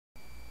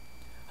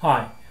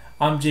Hi,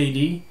 I'm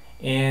JD,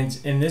 and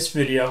in this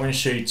video I'm going to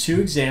show you two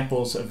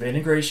examples of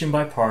integration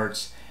by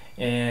parts,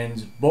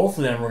 and both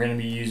of them we're going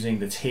to be using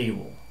the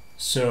table.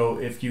 So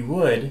if you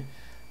would,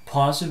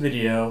 pause the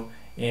video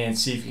and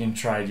see if you can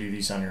try to do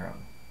these on your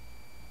own.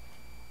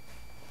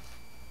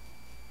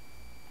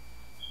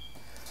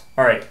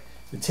 Alright,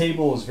 the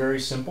table is very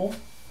simple.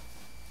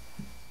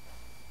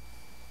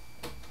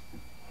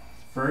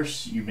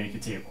 First, you make a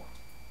table.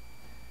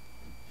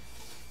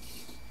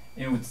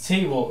 And with the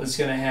table, it's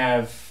going to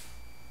have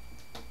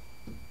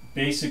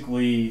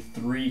basically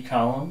three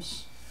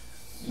columns.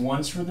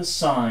 One's for the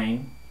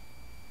sign,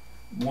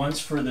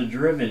 one's for the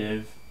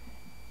derivative,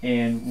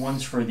 and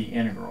one's for the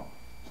integral.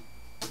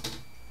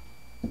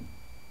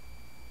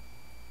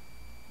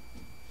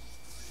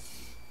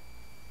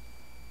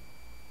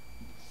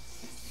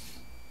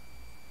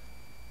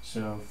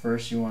 So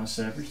first you want to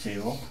set up your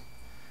table.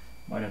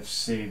 Might have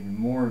saved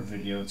more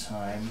video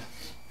time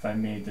if I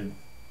made the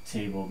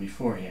table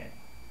beforehand.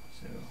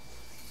 So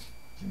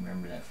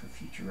remember that for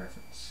future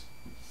reference.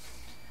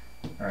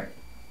 Alright.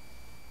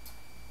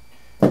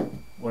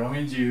 What I'm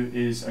going to do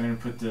is I'm going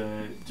to put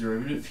the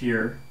derivative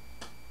here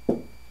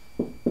and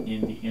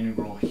the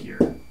integral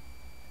here.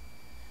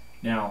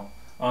 Now,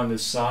 on the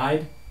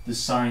side, the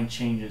sign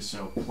changes.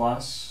 So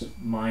plus,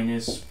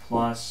 minus,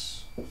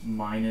 plus,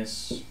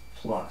 minus,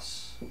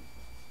 plus.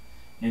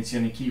 And it's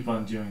going to keep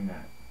on doing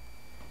that.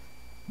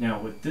 Now,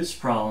 with this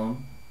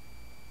problem,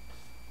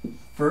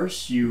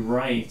 first you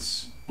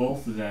write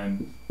both of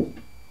them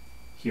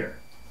here.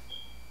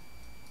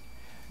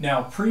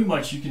 Now, pretty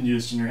much you can do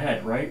this in your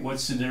head, right?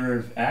 What's the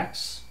derivative of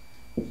x?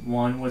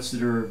 1. What's the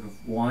derivative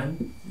of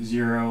 1?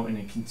 0, and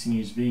it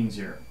continues being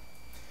 0.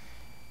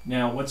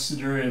 Now, what's the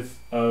derivative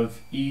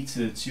of e to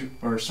the 2,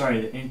 or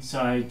sorry, the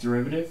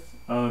antiderivative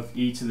of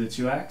e to the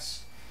 2x?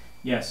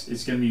 Yes,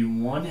 it's going to be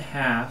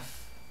 1/2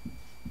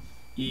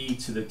 e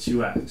to the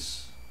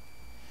 2x.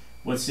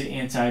 What's the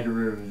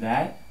antiderivative of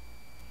that?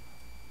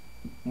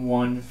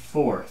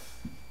 1/4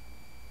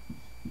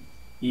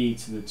 e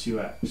to the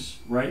 2x,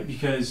 right?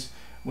 Because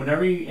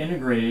whenever you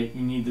integrate it,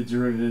 you need the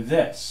derivative of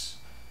this.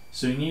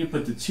 So you need to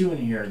put the 2 in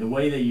here. The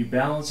way that you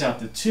balance out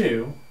the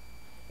 2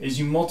 is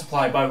you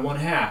multiply by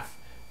 1/2.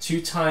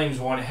 2 times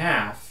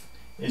 1/2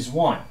 is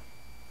 1.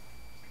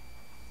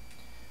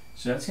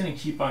 So that's going to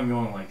keep on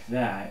going like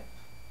that.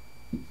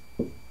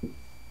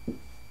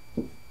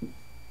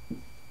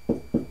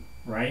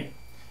 Right?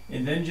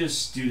 And then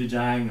just do the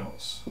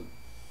diagonals.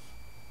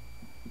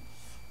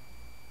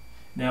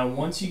 Now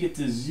once you get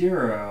to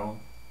 0,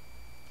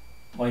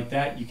 like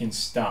that, you can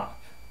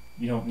stop.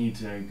 You don't need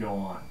to go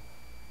on,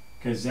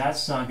 because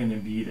that's not going to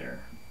be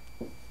there.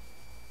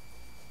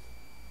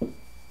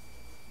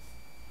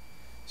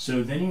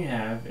 So then you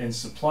have, and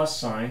it's the plus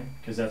sign,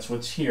 because that's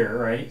what's here,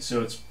 right?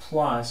 So it's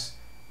plus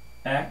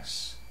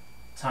x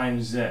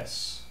times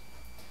this.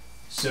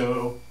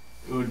 So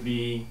it would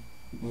be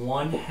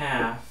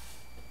 1/2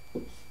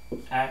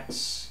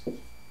 x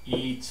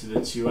e to the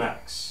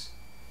 2x.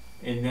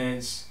 And then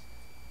it's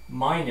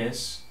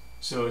minus,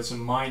 so it's a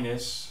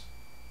minus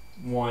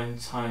 1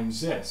 times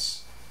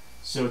this.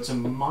 So it's a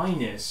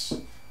minus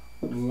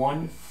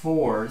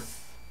 1/4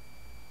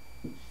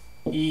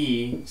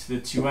 e to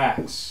the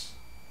 2x.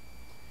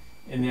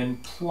 And then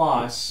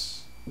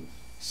plus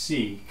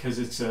c, because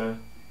it's a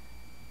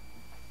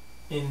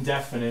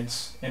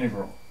indefinite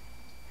integral.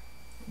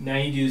 Now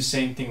you do the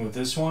same thing with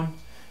this one.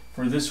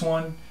 For this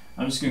one,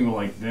 I'm just going to go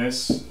like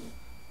this,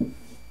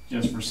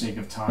 just for sake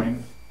of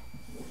time,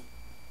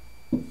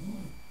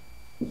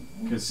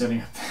 because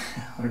setting up the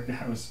other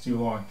guy was too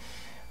long.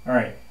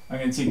 Alright, I'm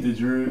going to take the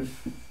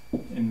derivative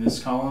in this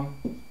column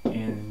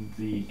and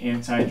the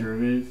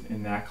antiderivative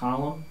in that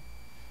column.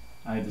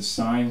 I have the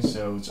sign,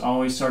 so it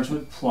always starts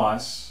with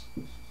plus,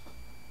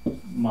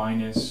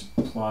 minus,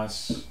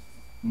 plus,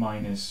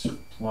 minus,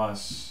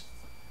 plus,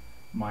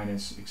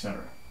 minus,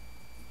 etc.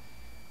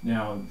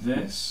 Now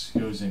this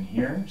goes in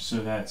here,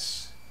 so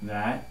that's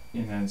that,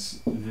 and that's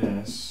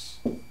this.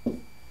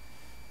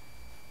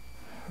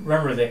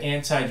 Remember, the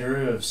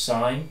antiderivative of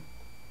sine,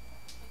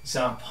 it's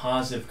not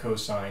positive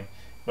cosine,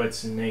 but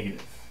it's a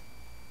negative.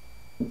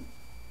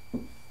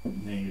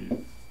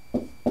 Negative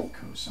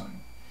cosine.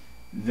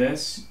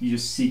 This, you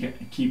just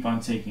keep on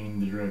taking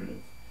the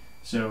derivative.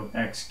 So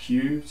x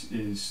cubed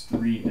is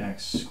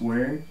 3x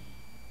squared,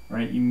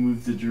 right? You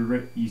move the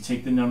you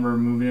take the number,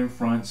 move it in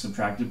front,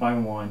 subtract it by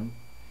 1.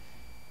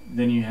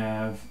 Then you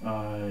have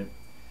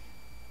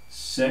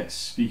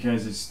 6,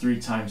 because it's 3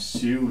 times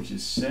 2, which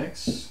is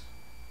 6,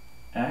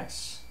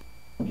 x.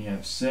 And you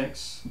have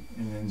 6,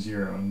 and then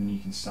 0, and then you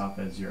can stop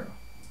at 0.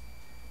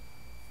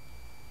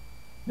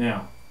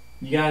 Now,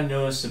 you got to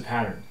notice the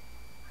pattern.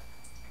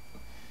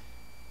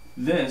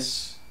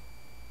 This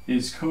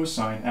is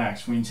cosine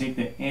x. When you take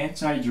the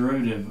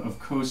antiderivative of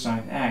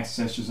cosine x,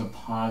 that's just a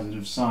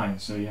positive sign.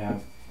 So you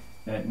have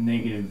that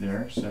negative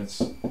there, so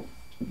that's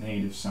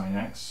negative sine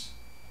x.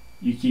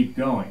 You keep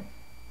going.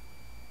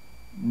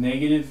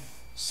 Negative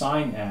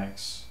sine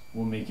x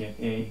will make it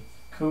a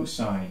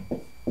cosine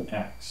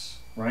x,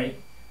 right?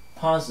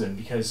 positive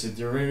because the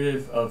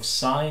derivative of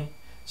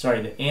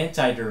the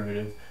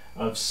antiderivative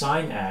of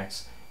sine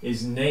x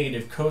is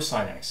negative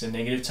cosine x. A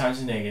negative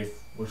times a negative,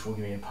 which will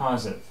give me a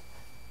positive.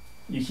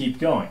 You keep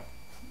going.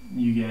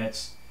 You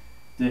get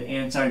the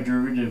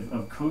antiderivative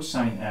of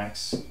cosine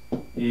x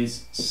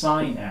is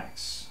sine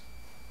x.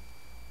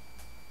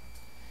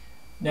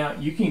 Now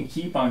you can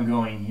keep on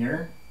going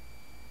here.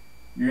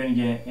 You're going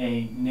to get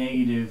a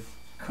negative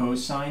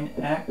cosine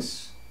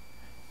x,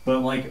 but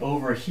like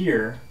over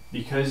here,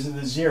 because of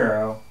the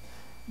 0,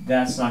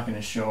 that's not going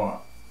to show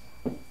up,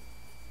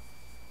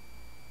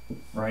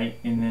 right?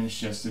 And then it's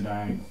just the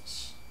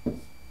diagonals,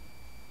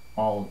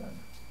 all of them.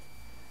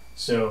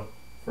 So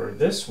for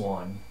this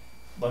one,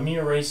 let me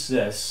erase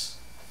this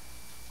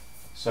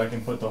so I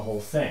can put the whole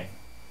thing.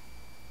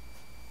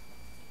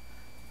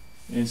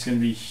 And it's going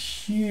to be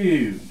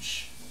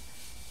huge.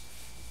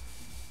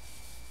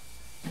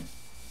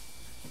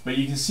 But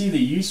you can see the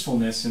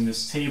usefulness in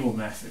this table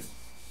method.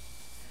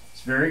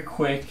 It's very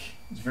quick,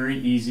 it's very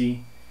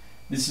easy.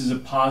 This is a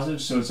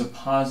positive, so it's a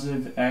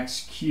positive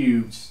x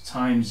cubed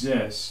times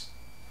this,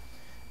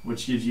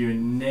 which gives you a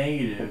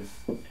negative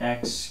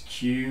x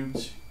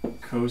cubed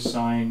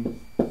cosine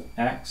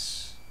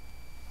x.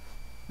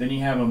 Then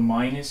you have a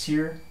minus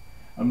here,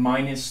 a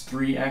minus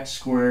 3x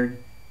squared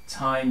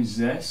times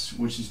this,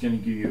 which is going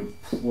to give you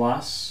a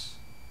plus.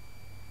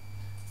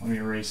 Let me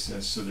erase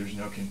this so there's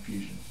no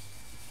confusion.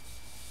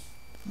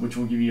 Which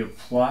will give you a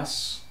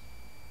plus,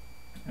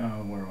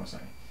 where was I?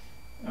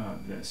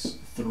 This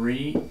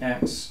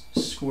 3x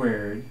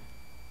squared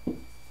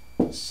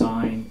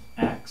sine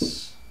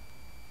x,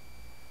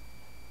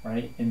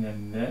 right? And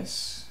then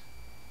this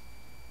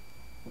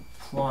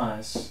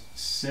plus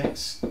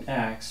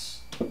 6x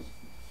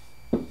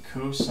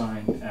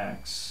cosine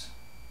x,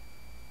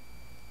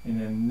 and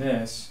then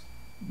this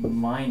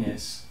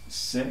minus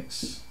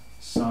 6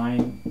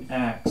 sine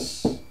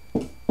x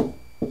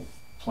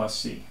plus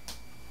c.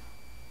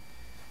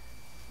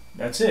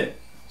 That's it.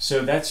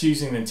 So that's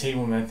using the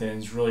table method,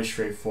 and it's really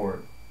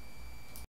straightforward.